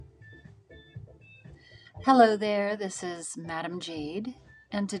Hello there, this is Madam Jade,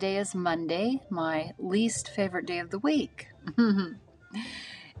 and today is Monday, my least favorite day of the week.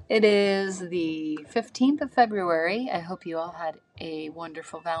 It is the 15th of February. I hope you all had a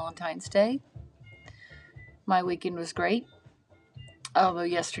wonderful Valentine's Day. My weekend was great, although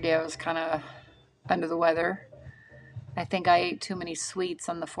yesterday I was kind of under the weather. I think I ate too many sweets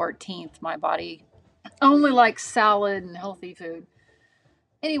on the 14th. My body only likes salad and healthy food.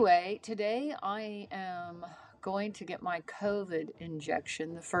 Anyway, today I am going to get my COVID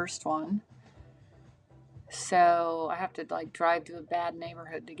injection, the first one. So I have to drive to a bad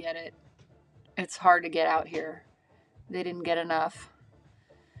neighborhood to get it. It's hard to get out here. They didn't get enough.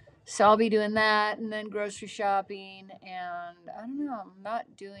 So I'll be doing that and then grocery shopping. And I don't know, I'm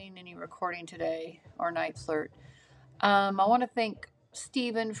not doing any recording today or Night Flirt. I want to thank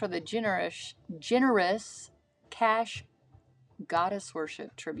Stephen for the generous cash goddess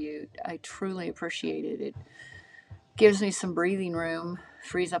worship tribute. I truly appreciate it. It gives me some breathing room,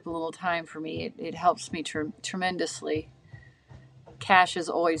 frees up a little time for me. It helps me tremendously. Cash is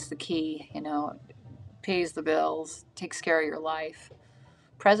always the key, pays the bills, takes care of your life.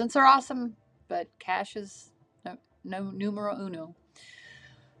 Presents are awesome, but cash is no numero uno.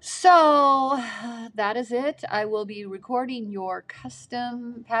 So that is it. I will be recording your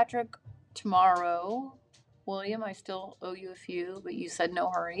custom Patrick tomorrow. William, I still owe you a few, but you said no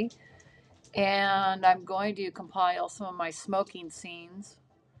hurry. And I'm going to compile some of my smoking scenes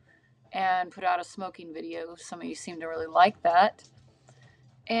and put out a smoking video. Some of you seem to really like that.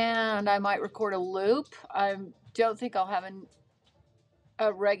 And I might record a loop. I don't think I'll have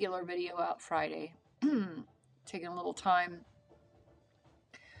a regular video out Friday. Taking a little time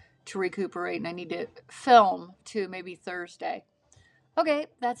to recuperate, and I need to film to maybe Thursday. Okay,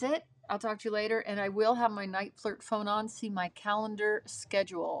 that's it. I'll talk to you later, and I will have my Night Flirt phone on, see my calendar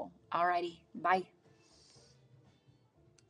schedule. Alrighty, bye.